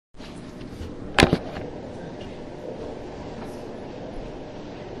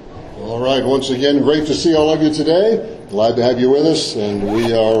right, once again, great to see all of you today. Glad to have you with us, and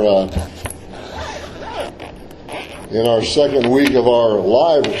we are in our second week of our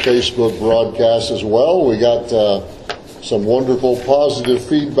live Facebook broadcast as well. We got some wonderful positive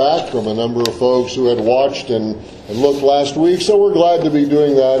feedback from a number of folks who had watched and looked last week, so we're glad to be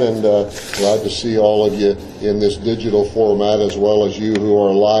doing that, and glad to see all of you in this digital format as well as you who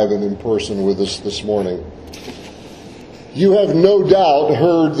are live and in person with us this morning. You have no doubt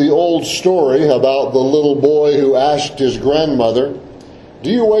heard the old story about the little boy who asked his grandmother, "Do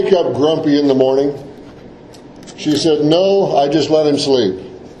you wake up grumpy in the morning?" She said, "No, I just let him sleep."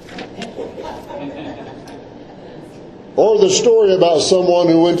 Or the story about someone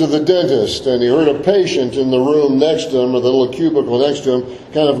who went to the dentist and he heard a patient in the room next to him, or the little cubicle next to him,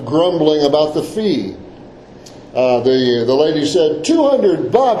 kind of grumbling about the fee. The lady said,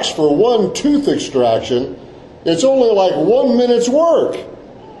 $200 for one tooth extraction. It's only like 1 minute's work.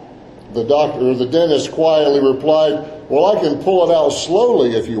 The doctor or the dentist quietly replied, "Well, I can pull it out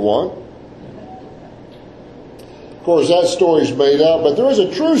slowly if you want." Of course, that story's made up, but there is a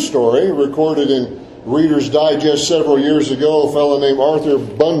true story recorded in Reader's Digest several years ago. A fellow named Arthur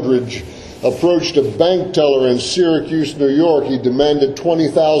Bundridge approached a bank teller in Syracuse, New York. He demanded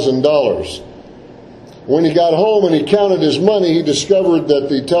 $20,000. When he got home and he counted his money, he discovered that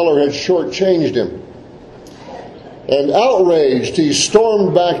the teller had shortchanged him. And outraged, he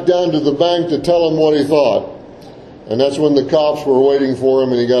stormed back down to the bank to tell him what he thought. And that's when the cops were waiting for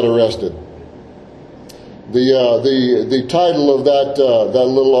him and he got arrested. The title of that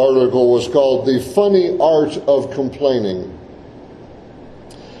little article was called "The Funny Art of Complaining."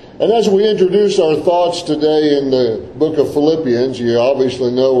 And as we introduce our thoughts today in the book of Philippians, you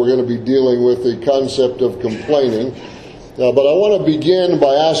obviously know we're going to be dealing with the concept of complaining. But I want to begin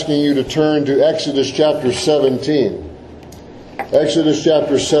by asking you to turn to Exodus chapter 17. Exodus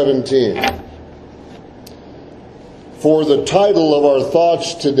chapter 17. For the title of our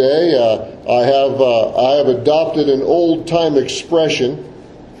thoughts today, I have adopted an old-time expression.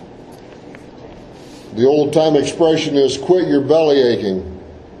 The old-time expression is "quit your belly aching."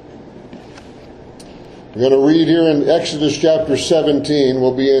 I'm going to read here in Exodus chapter 17.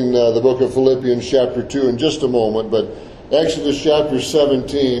 We'll be in the book of Philippians chapter 2 in just a moment, but Exodus chapter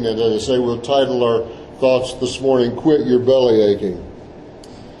 17, and as I say, we'll title our thoughts this morning, "Quit Your Belly Aching."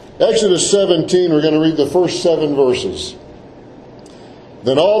 Exodus 17, we're going to read the first 7 verses.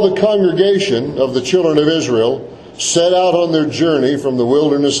 Then all the congregation of the children of Israel set out on their journey from the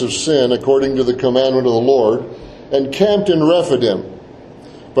wilderness of Sin, according to the commandment of the Lord, and camped in Rephidim.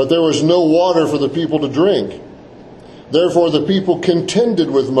 But there was no water for the people to drink. Therefore the people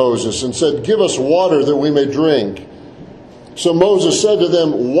contended with Moses and said, "Give us water that we may drink." So Moses said to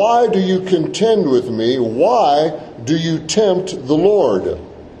them, "Why do you contend with me? Why do you tempt the Lord?"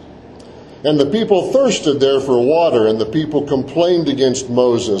 And the people thirsted there for water, and the people complained against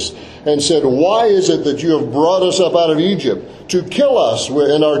Moses and said, "Why is it that you have brought us up out of Egypt to kill us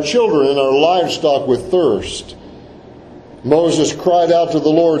and our children and our livestock with thirst?" Moses cried out to the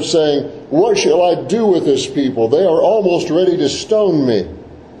Lord, saying, "What shall I do with this people? They are almost ready to stone me."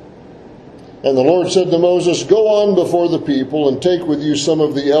 And the Lord said to Moses, "Go on before the people and take with you some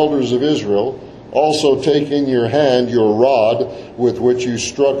of the elders of Israel. Also take in your hand your rod with which you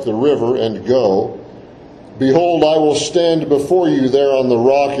struck the river, and go. Behold, I will stand before you there on the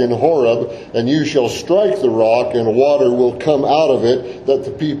rock in Horeb, and you shall strike the rock, and water will come out of it, that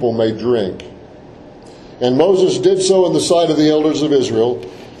the people may drink." And Moses did so in the sight of the elders of Israel.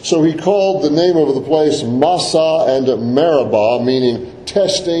 So he called the name of the place Massah and Meribah, meaning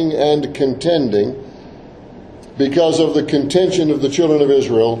testing and contending, because of the contention of the children of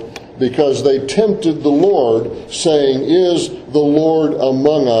Israel, because they tempted the Lord, saying, "Is the Lord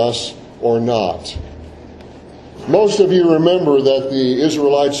among us or not?" Most of you remember that the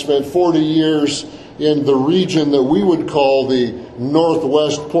Israelites spent 40 years in the region that we would call the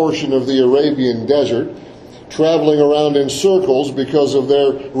northwest portion of the Arabian desert, traveling around in circles because of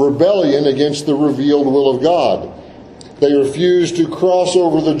their rebellion against the revealed will of God. They refused to cross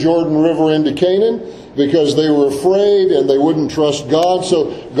over the Jordan River into Canaan because they were afraid and they wouldn't trust God. So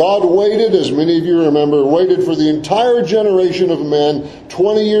God waited, as many of you remember, waited for the entire generation of men,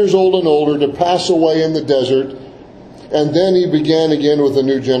 20 years old and older, to pass away in the desert. And then he began again with a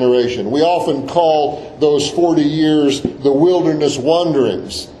new generation. We often call those 40 years the wilderness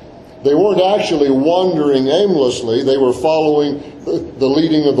wanderings. They weren't actually wandering aimlessly. They were following the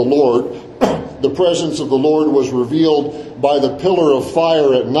leading of the Lord. The presence of the Lord was revealed by the pillar of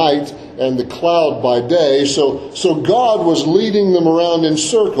fire at night and the cloud by day. So God was leading them around in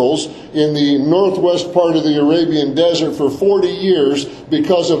circles in the northwest part of the Arabian desert for 40 years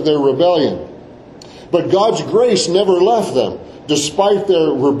because of their rebellion. But God's grace never left them, despite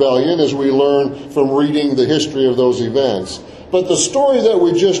their rebellion, as we learn from reading the history of those events. But the story that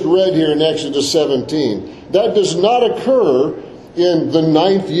we just read here in Exodus 17, that does not occur in the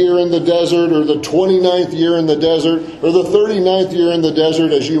 9th year in the desert, or the 29th year in the desert, or the 39th year in the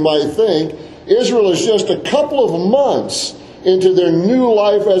desert, as you might think. Israel is just a couple of months into their new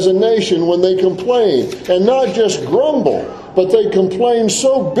life as a nation when they complain, and not just grumble, but they complain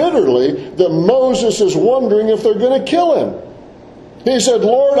so bitterly that Moses is wondering if they're going to kill him. He said,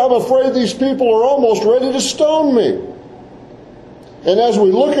 "Lord, I'm afraid these people are almost ready to stone me." And as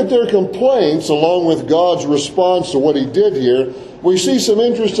we look at their complaints, along with God's response to what he did here, we see some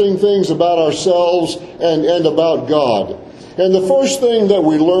interesting things about ourselves and about God. And the first thing that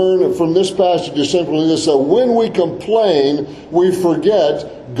we learn from this passage is simply this: that when we complain, we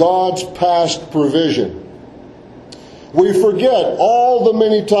forget God's past provision. We forget all the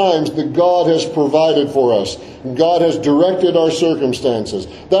many times that God has provided for us. God has directed our circumstances.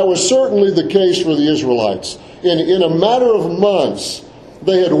 That was certainly the case for the Israelites. In a matter of months,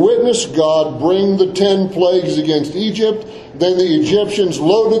 they had witnessed God bring the 10 plagues against Egypt. Then the Egyptians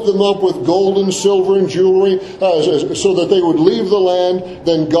loaded them up with gold and silver and jewelry so that they would leave the land.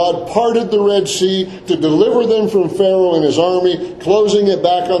 Then God parted the Red Sea to deliver them from Pharaoh and his army, closing it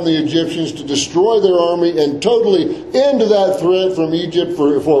back on the Egyptians to destroy their army and totally end that threat from Egypt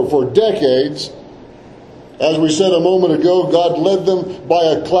for decades. As we said a moment ago, God led them by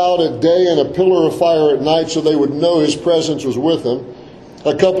a cloud at day and a pillar of fire at night so they would know his presence was with them.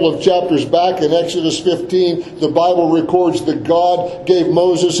 A couple of chapters back in Exodus 15, the Bible records that God gave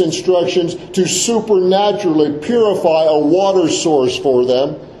Moses instructions to supernaturally purify a water source for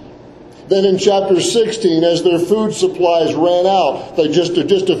them. Then in chapter 16, as their food supplies ran out, they just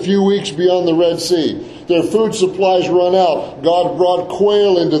a few weeks beyond the Red Sea, their food supplies run out. God brought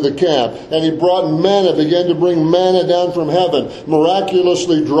quail into the camp, and he brought manna, began to bring manna down from heaven,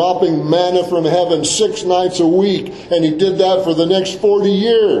 miraculously dropping manna from heaven 6 nights a week, and he did that for the next 40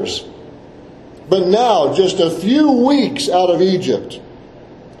 years. But now, just a few weeks out of Egypt,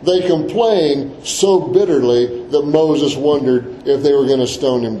 they complained so bitterly that Moses wondered if they were going to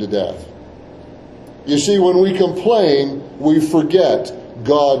stone him to death. You see, when we complain, we forget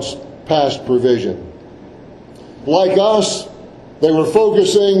God's past provision. Like us, they were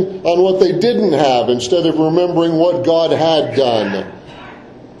focusing on what they didn't have instead of remembering what God had done.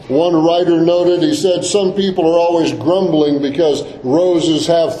 One writer noted, he said, "Some people are always grumbling because roses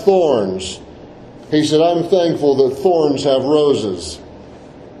have thorns." He said, "I'm thankful that thorns have roses."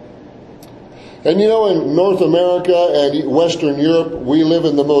 And you know, in North America and Western Europe, we live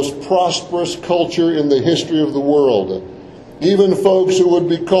in the most prosperous culture in the history of the world. Even folks who would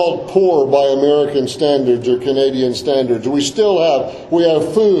be called poor by American standards or Canadian standards, we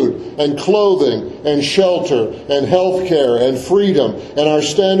have food and clothing and shelter and health care and freedom, and our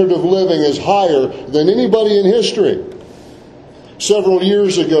standard of living is higher than anybody in history. Several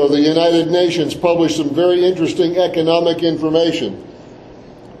years ago, the United Nations published some very interesting economic information.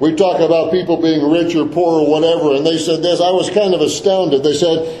 We talk about people being rich or poor or whatever, and they said this. I was kind of astounded. They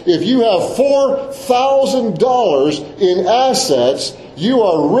said, if you have $4,000 in assets, you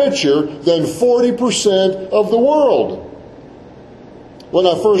are richer than 40% of the world. When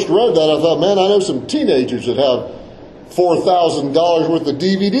I first read that, I thought, man, I know some teenagers that have $4,000 worth of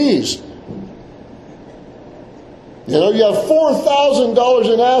DVDs. You know, you have $4,000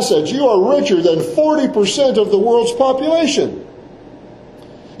 in assets. You are richer than 40% of the world's population.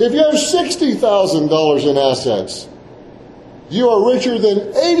 If you have $60,000 in assets, you are richer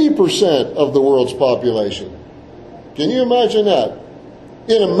than 80% of the world's population. Can you imagine that?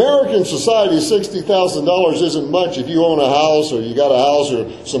 In American society, $60,000 isn't much if you own a house or you got a house or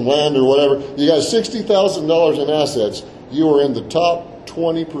some land or whatever. You got $60,000 in assets, you are in the top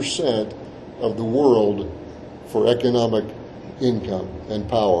 20% of the world for economic income and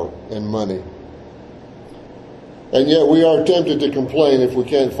power and money. And yet we are tempted to complain if we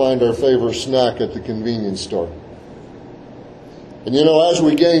can't find our favorite snack at the convenience store. And you know, as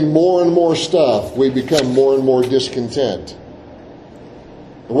we gain more and more stuff, we become more and more discontent.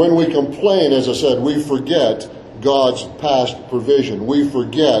 And when we complain, as I said, we forget God's past provision. We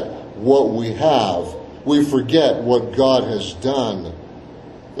forget what we have. We forget what God has done.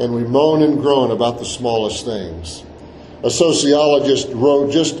 And we moan and groan about the smallest things. A sociologist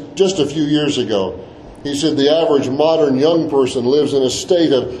wrote just a few years ago, he said the average modern young person lives in a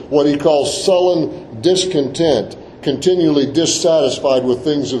state of what he calls sullen discontent. continually dissatisfied with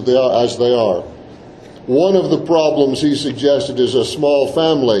things as they are. One of the problems he suggested is a small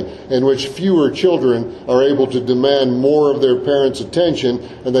family in which fewer children are able to demand more of their parents' attention,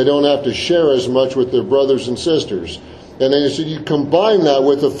 and they don't have to share as much with their brothers and sisters. And then he said, you combine that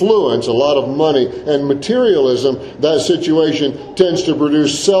with affluence, a lot of money, and materialism, that situation tends to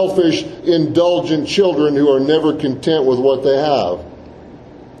produce selfish, indulgent children who are never content with what they have.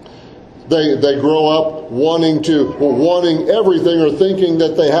 They grow up wanting everything or thinking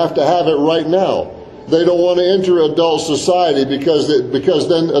that they have to have it right now. They don't want to enter adult society because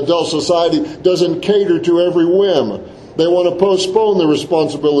then adult society doesn't cater to every whim. They want to postpone the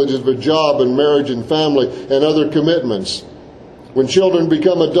responsibilities of a job and marriage and family and other commitments. When children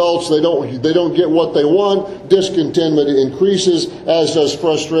become adults, they don't get what they want. Discontentment increases, as does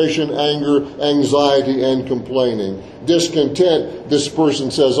frustration, anger, anxiety, and complaining. Discontent, this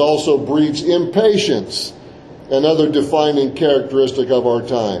person says, also breeds impatience, another defining characteristic of our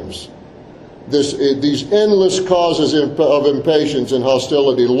times. These endless causes of impatience and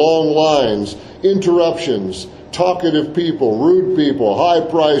hostility, long lines, interruptions, talkative people, rude people, high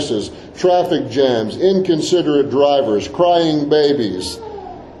prices, traffic jams, inconsiderate drivers, crying babies.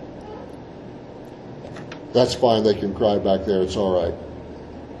 That's fine, they can cry back there, it's all right.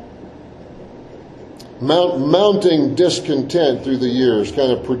 Mounting discontent through the years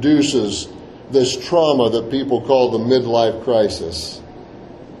kind of produces this trauma that people call the midlife crisis.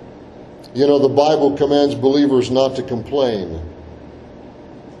 You know, the Bible commands believers not to complain.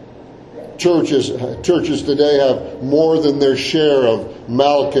 Churches today have more than their share of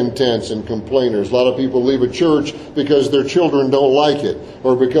malcontents and complainers. A lot of people leave a church because their children don't like it,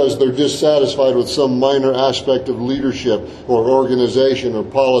 or because they're dissatisfied with some minor aspect of leadership or organization or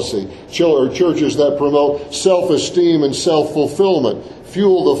policy. Churches that promote self-esteem and self-fulfillment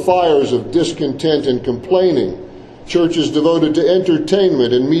fuel the fires of discontent and complaining. Churches devoted to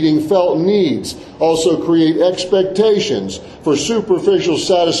entertainment and meeting felt needs also create expectations for superficial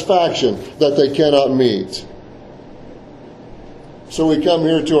satisfaction that they cannot meet. So we come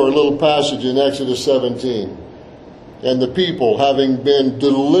here to our little passage in Exodus 17. And the people, having been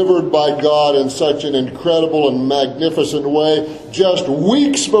delivered by God in such an incredible and magnificent way just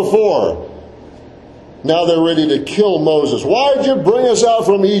weeks before, now they're ready to kill Moses. Why did you bring us out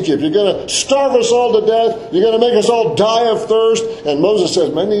from Egypt? You're going to starve us all to death? You're going to make us all die of thirst? And Moses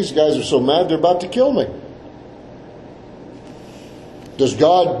says, man, these guys are so mad they're about to kill me. Does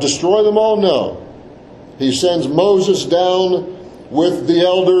God destroy them all? No. He sends Moses down with the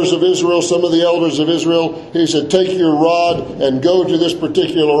elders of Israel, some of the elders of Israel. He said, take your rod and go to this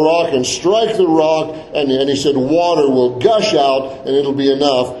particular rock and strike the rock. And he said, water will gush out and it'll be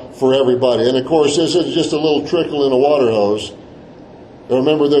enough for everybody. And of course, this is just a little trickle in a water hose. And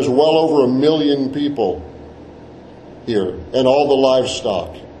remember, there's well over 1 million people here and all the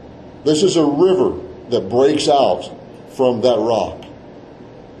livestock. This is a river that breaks out from that rock.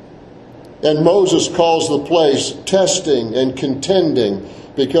 And Moses calls the place testing and contending,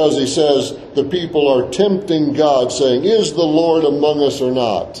 because he says the people are tempting God, saying, is the Lord among us or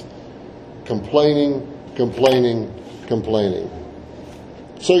not? Complaining, complaining, complaining.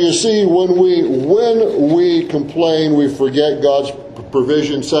 So you see, when we complain, we forget God's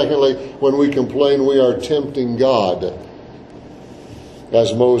provision. Secondly, when we complain, we are tempting God,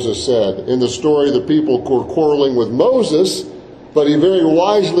 as Moses said. In the story, the people were quarreling with Moses, but he very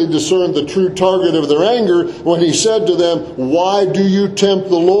wisely discerned the true target of their anger when he said to them, why do you tempt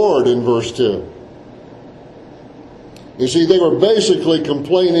the Lord, in verse 2? You see, they were basically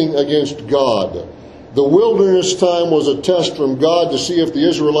complaining against God. The wilderness time was a test from God to see if the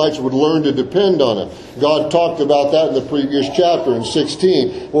Israelites would learn to depend on Him. God talked about that in the previous chapter in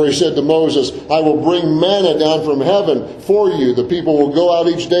 16, where He said to Moses, I will bring manna down from heaven for you. The people will go out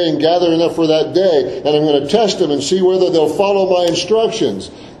each day and gather enough for that day, and I'm going to test them and see whether they'll follow my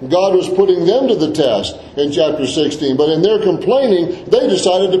instructions. God was putting them to the test in chapter 16, but in their complaining, they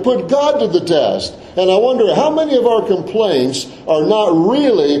decided to put God to the test. And I wonder how many of our complaints are not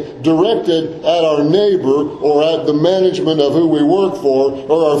really directed at our neighbor or at the management of who we work for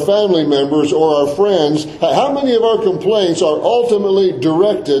or our family members or our friends. How many of our complaints are ultimately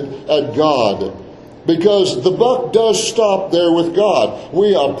directed at God? Because the buck does stop there with God.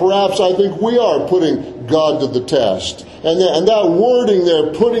 Perhaps I think we are putting God to the test. And that wording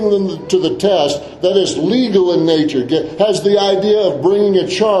there, putting them to the test, that is legal in nature, has the idea of bringing a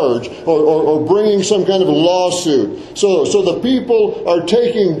charge or bringing some kind of lawsuit. So the people are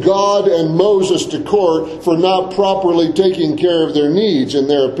taking God and Moses to court for not properly taking care of their needs, in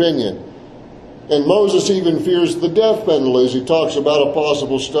their opinion. And Moses even fears the death penalty as he talks about a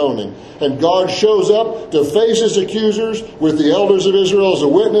possible stoning. And God shows up to face his accusers with the elders of Israel as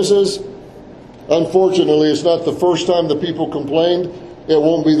witnesses. Unfortunately, it's not the first time the people complained. It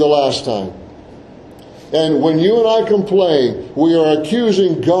won't be the last time. And when you and I complain, we are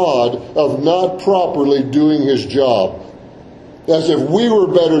accusing God of not properly doing his job. As if we were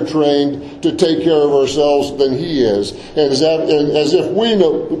better trained to take care of ourselves than he is. And as if we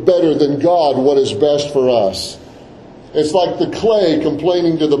know better than God what is best for us. It's like the clay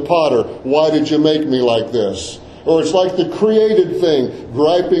complaining to the potter, "Why did you make me like this?" Or it's like the created thing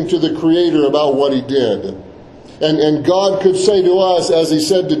griping to the Creator about what he did. And God could say to us, as he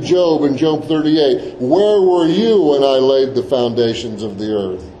said to Job in Job 38, "Where were you when I laid the foundations of the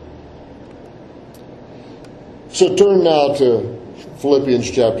earth?" So turn now to Philippians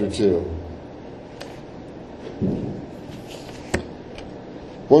chapter 2.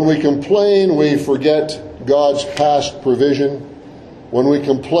 When we complain, we forget God's past provision. When we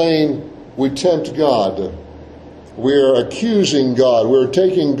complain, we tempt God. We are accusing God. We're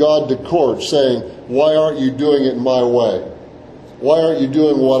taking God to court saying, "Why aren't you doing it my way? Why aren't you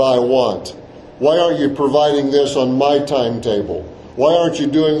doing what I want? Why aren't you providing this on my timetable? Why aren't you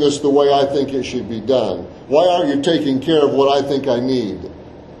doing this the way I think it should be done? Why aren't you taking care of what I think I need?"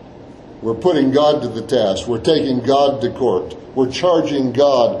 We're putting God to the test. We're taking God to court. We're charging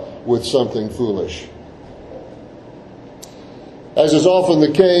God with something foolish. As is often the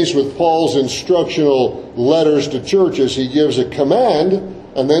case with Paul's instructional letters to churches, he gives a command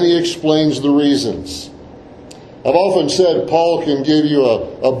and then he explains the reasons. I've often said Paul can give you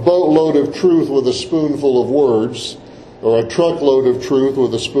a boatload of truth with a spoonful of words, or a truckload of truth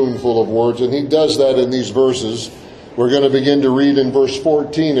with a spoonful of words, and he does that in these verses. We're going to begin to read in verse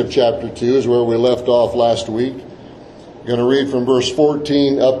 14 of chapter 2, is where we left off last week. We're going to read from verse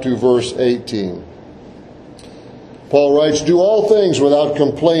 14 up to verse 18. Paul writes, "Do all things without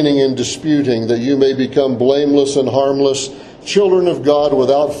complaining and disputing, that you may become blameless and harmless, children of God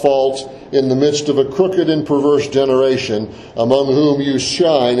without fault, in the midst of a crooked and perverse generation, among whom you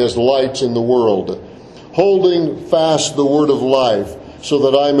shine as lights in the world, holding fast the word of life, so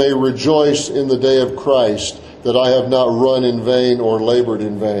that I may rejoice in the day of Christ, that I have not run in vain or labored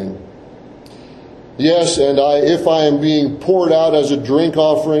in vain. Yes, and if I am being poured out as a drink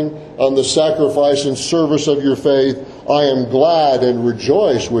offering on the sacrifice and service of your faith, I am glad and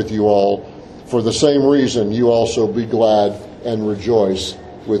rejoice with you all. For the same reason, you also be glad and rejoice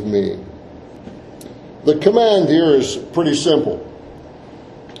with me." The command here is pretty simple.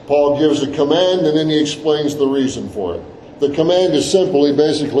 Paul gives a command and then he explains the reason for it. The command is simple. He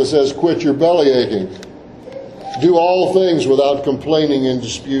basically says, quit your belly aching. Do all things without complaining and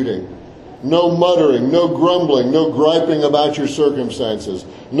disputing. No muttering, no grumbling, no griping about your circumstances.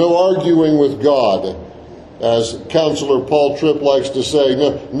 No arguing with God. As Counselor Paul Tripp likes to say,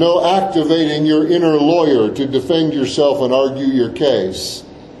 no activating your inner lawyer to defend yourself and argue your case.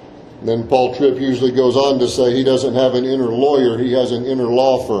 And then Paul Tripp usually goes on to say he doesn't have an inner lawyer, he has an inner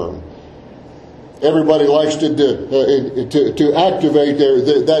law firm. Everybody likes to activate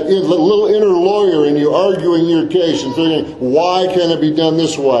that little inner lawyer in you arguing your case and figuring, why can't it be done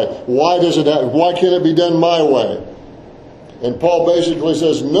this way? Why can't it be done my way? And Paul basically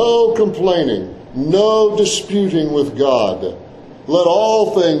says, no complaining, no disputing with God. Let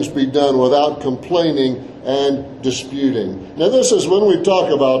all things be done without complaining and disputing. Now this is when we talk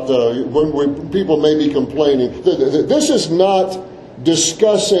about, when people may be complaining, this is not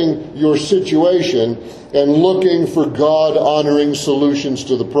discussing your situation and looking for God-honoring solutions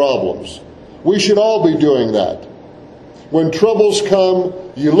to the problems. We should all be doing that. When troubles come,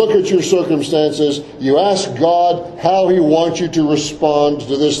 you look at your circumstances, you ask God how He wants you to respond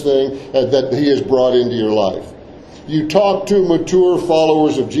to this thing that He has brought into your life. You talk to mature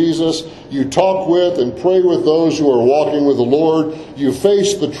followers of Jesus. You talk with and pray with those who are walking with the Lord. You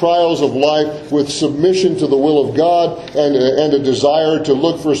face the trials of life with submission to the will of God and a desire to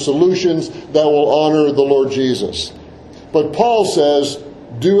look for solutions that will honor the Lord Jesus. But Paul says,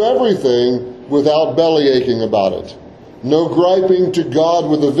 do everything without belly aching about it. No griping to God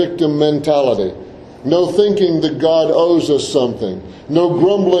with a victim mentality. No thinking that God owes us something. No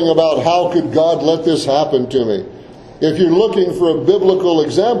grumbling about how could God let this happen to me. If you're looking for a biblical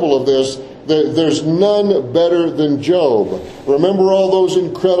example of this, there's none better than Job. Remember all those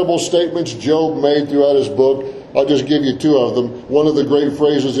incredible statements Job made throughout his book? I'll just give you two of them. One of the great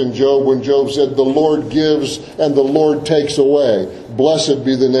phrases in Job when Job said, "The Lord gives and the Lord takes away. Blessed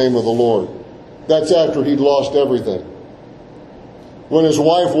be the name of the Lord." That's after he'd lost everything. When his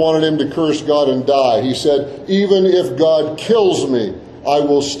wife wanted him to curse God and die, he said, "Even if God kills me, I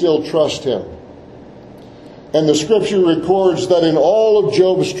will still trust Him." And the scripture records that in all of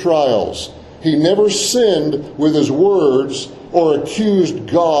Job's trials, he never sinned with his words or accused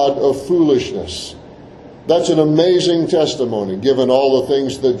God of foolishness. That's an amazing testimony, given all the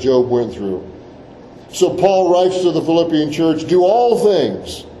things that Job went through. So Paul writes to the Philippian church, do all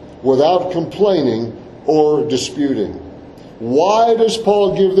things without complaining or disputing. Why does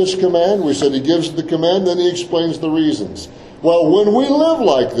Paul give this command? We said he gives the command, then he explains the reasons. Well, when we live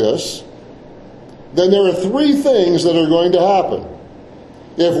like this, then there are three things that are going to happen.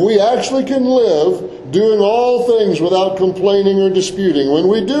 If we actually can live doing all things without complaining or disputing, when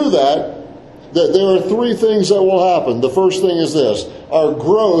we do that there are three things that will happen. The first thing is this: our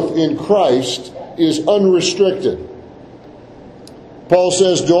growth in Christ is unrestricted. Paul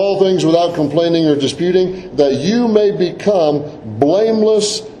says, do all things without complaining or disputing, that you may become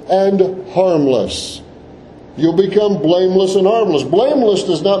blameless and harmless. You'll become blameless and harmless. Blameless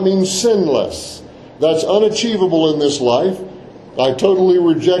does not mean sinless. That's unachievable in this life. I totally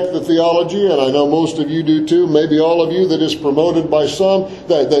reject the theology, and I know most of you do too, maybe all of you, that is promoted by some,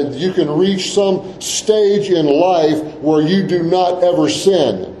 that you can reach some stage in life where you do not ever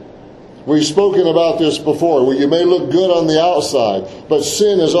sin. We've spoken about this before, where you may look good on the outside, but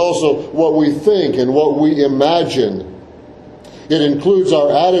sin is also what we think and what we imagine. It includes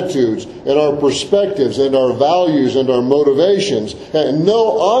our attitudes and our perspectives and our values and our motivations. And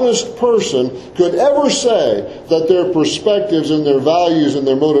no honest person could ever say that their perspectives and their values and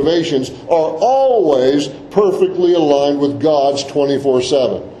their motivations are always perfectly aligned with God's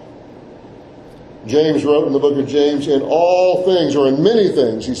 24/7. James wrote in the book of James, in all things, or in many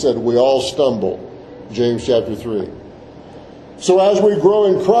things, he said, we all stumble. James chapter 3. So as we grow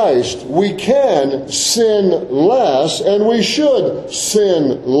in Christ, we can sin less, and we should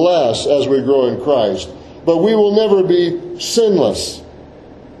sin less as we grow in Christ. But we will never be sinless.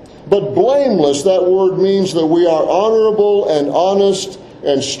 But blameless, that word means that we are honorable and honest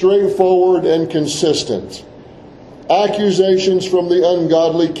and straightforward and consistent. Accusations from the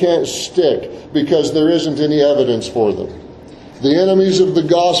ungodly can't stick because there isn't any evidence for them. The enemies of the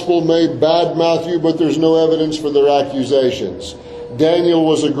gospel may badmouth you, but there's no evidence for their accusations. Daniel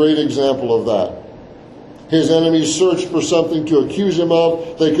was a great example of that. His enemies searched for something to accuse him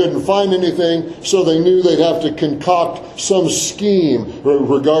of. They couldn't find anything, so they knew they'd have to concoct some scheme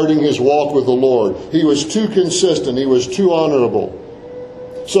regarding his walk with the Lord. He was too consistent. He was too honorable.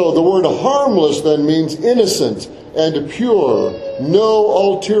 So the word harmless then means innocent and pure. No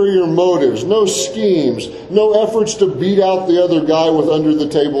ulterior motives, no schemes, no efforts to beat out the other guy with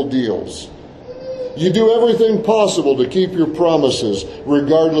under-the-table deals. You do everything possible to keep your promises,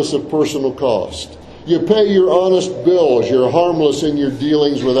 regardless of personal cost. You pay your honest bills. You're harmless in your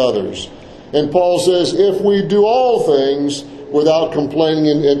dealings with others. And Paul says, if we do all things without complaining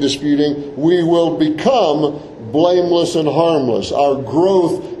and disputing, we will become blameless and harmless. Our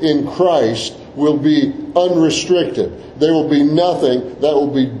growth in Christ will be unrestricted. There will be nothing that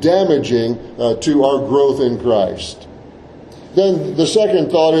will be damaging to our growth in Christ. Then the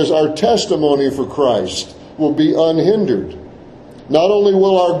second thought is our testimony for Christ will be unhindered. Not only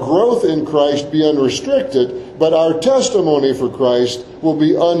will our growth in Christ be unrestricted, but our testimony for Christ will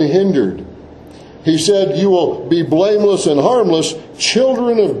be unhindered. He said, you will be blameless and harmless,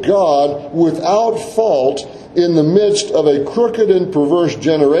 children of God without fault in the midst of a crooked and perverse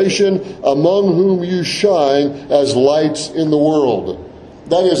generation, among whom you shine as lights in the world.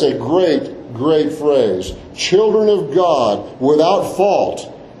 That is a great phrase. Children of God without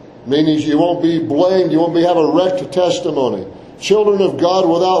fault. Meaning you won't be blamed, you won't have a wrecked testimony. Children of God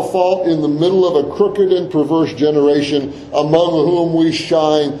without fault in the middle of a crooked and perverse generation, among whom we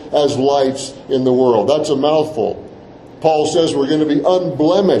shine as lights in the world. That's a mouthful. Paul says we're going to be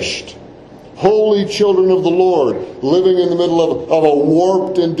unblemished, holy children of the Lord, living in the middle of a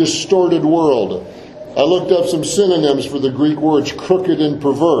warped and distorted world. I looked up some synonyms for the Greek words crooked and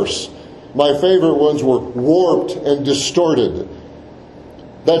perverse. My favorite ones were warped and distorted.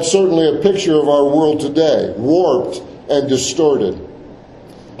 That's certainly a picture of our world today, warped and distorted.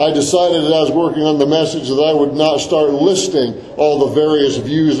 I decided as I was working on the message that I would not start listing all the various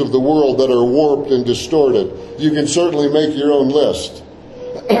views of the world that are warped and distorted. You can certainly make your own list.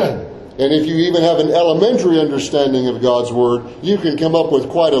 And if you even have an elementary understanding of God's Word, you can come up with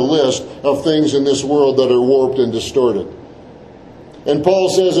quite a list of things in this world that are warped and distorted. And Paul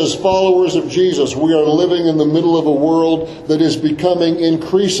says, as followers of Jesus, we are living in the middle of a world that is becoming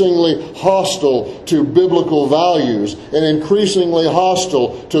increasingly hostile to biblical values and increasingly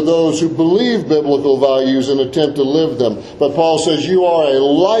hostile to those who believe biblical values and attempt to live them. But Paul says, you are a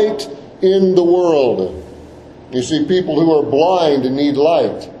light in the world. You see, people who are blind need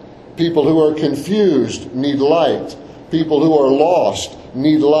light. People who are confused need light. People who are lost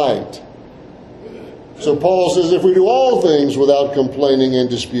need light. So Paul says, if we do all things without complaining and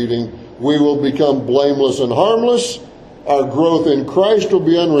disputing, we will become blameless and harmless. Our growth in Christ will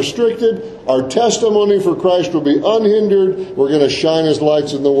be unrestricted. Our testimony for Christ will be unhindered. We're going to shine as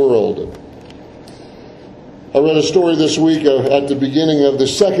lights in the world. I read a story this week at the beginning of the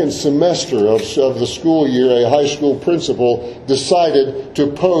second semester of the school year. A high school principal decided to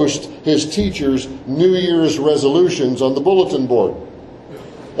post his teachers' New Year's resolutions on the bulletin board.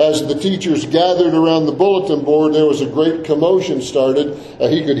 As the teachers gathered around the bulletin board, there was a great commotion started.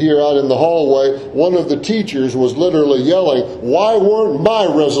 He could hear out in the hallway, one of the teachers was literally yelling, "Why weren't my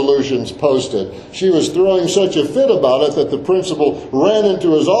resolutions posted?" She was throwing such a fit about it that the principal ran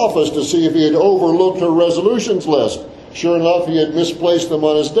into his office to see if he had overlooked her resolutions list. Sure enough, he had misplaced them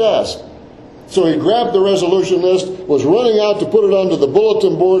on his desk. So he grabbed the resolution list, was running out to put it onto the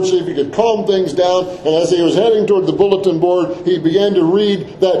bulletin board, see if he could calm things down. And as he was heading toward the bulletin board, he began to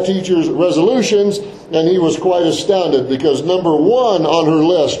read that teacher's resolutions, and he was quite astounded because number one on her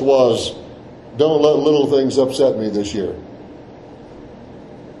list was, "Don't let little things upset me this year."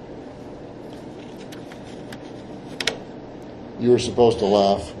 You were supposed to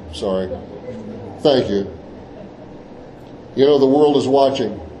laugh. Sorry. Thank you. You know, the world is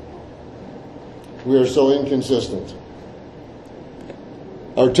watching. We are so inconsistent.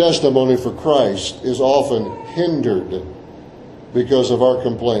 Our testimony for Christ is often hindered because of our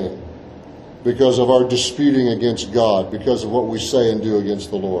complaining, because of our disputing against God, because of what we say and do against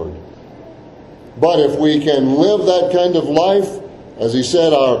the Lord. But if we can live that kind of life, as he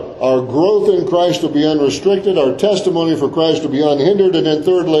said, our growth in Christ will be unrestricted, our testimony for Christ will be unhindered, and then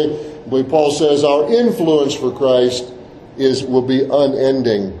thirdly, Paul says, our influence for Christ will be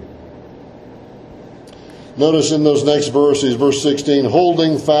unending. Notice in those next verses, verse 16,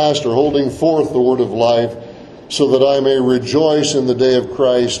 holding fast or holding forth the word of life, so that I may rejoice in the day of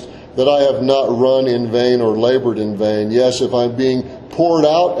Christ, that I have not run in vain or labored in vain. Yes, if I'm being poured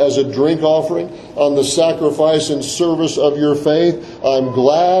out as a drink offering on the sacrifice and service of your faith, I'm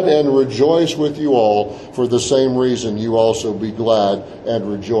glad and rejoice with you all. For the same reason, you also be glad and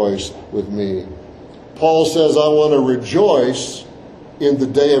rejoice with me. Paul says, I want to rejoice in the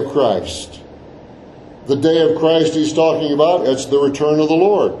day of Christ. The day of Christ he's talking about, it's the return of the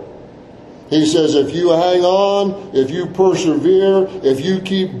Lord. He says, if you hang on, if you persevere, if you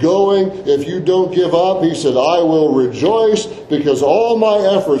keep going, if you don't give up, he said, I will rejoice because all my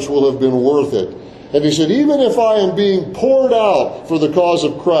efforts will have been worth it. And he said, even if I am being poured out for the cause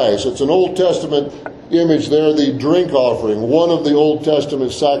of Christ, it's an Old Testament image there, the drink offering, one of the Old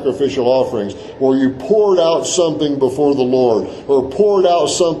Testament sacrificial offerings, where you poured out something before the Lord, or poured out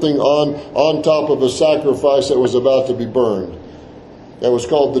something on top of a sacrifice that was about to be burned. That was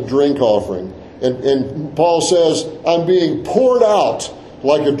called the drink offering. And Paul says, I'm being poured out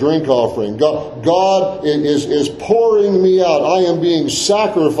like a drink offering. God is pouring me out. I am being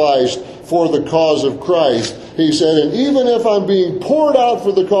sacrificed for the cause of Christ. He said, and even if I'm being poured out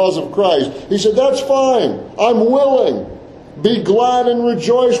for the cause of Christ, he said, that's fine. I'm willing. Be glad and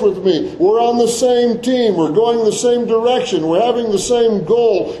rejoice with me. We're on the same team. We're going the same direction. We're having the same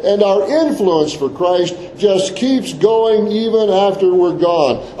goal. And our influence for Christ just keeps going even after we're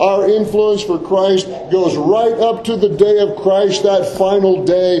gone. Our influence for Christ goes right up to the day of Christ, that final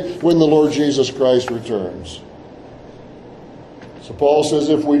day when the Lord Jesus Christ returns. So Paul says,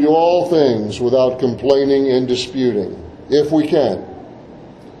 if we do all things without complaining and disputing, if we can,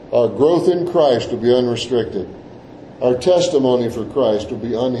 our growth in Christ will be unrestricted. Our testimony for Christ will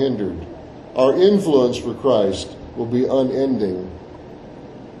be unhindered. Our influence for Christ will be unending.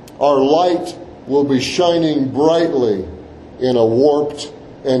 Our light will be shining brightly in a warped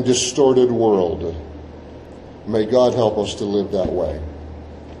and distorted world. May God help us to live that way.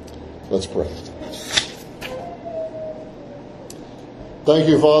 Let's pray. Thank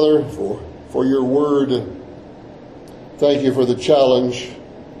you, Father, for your word. Thank you for the challenge.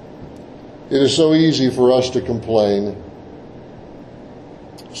 It is so easy for us to complain.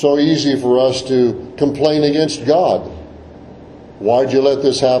 So easy for us to complain against God. Why'd you let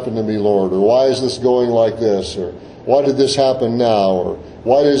this happen to me, Lord? Or why is this going like this? Or why did this happen now? Or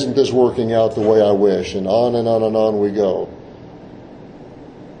why isn't this working out the way I wish? And on and on and on we go.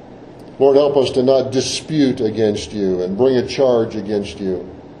 Lord, help us to not dispute against you and bring a charge against you.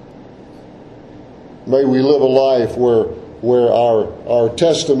 May we live a life where our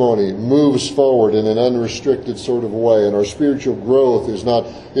testimony moves forward in an unrestricted sort of way, and our spiritual growth is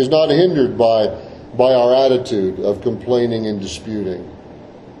not hindered by our attitude of complaining and disputing.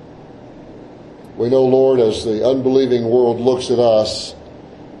 We know, Lord, as the unbelieving world looks at us,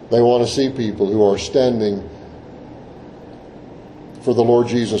 They want to see people who are standing for the Lord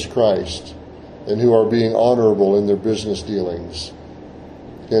Jesus Christ and who are being honorable in their business dealings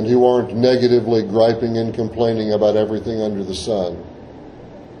and who aren't negatively griping and complaining about everything under the sun.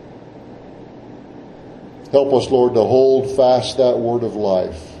 Help us, Lord, to hold fast that word of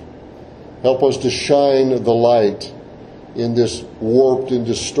life. Help us to shine the light in this warped and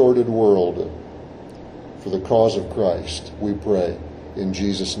distorted world for the cause of Christ, we pray. In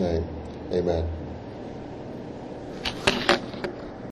Jesus' name, amen.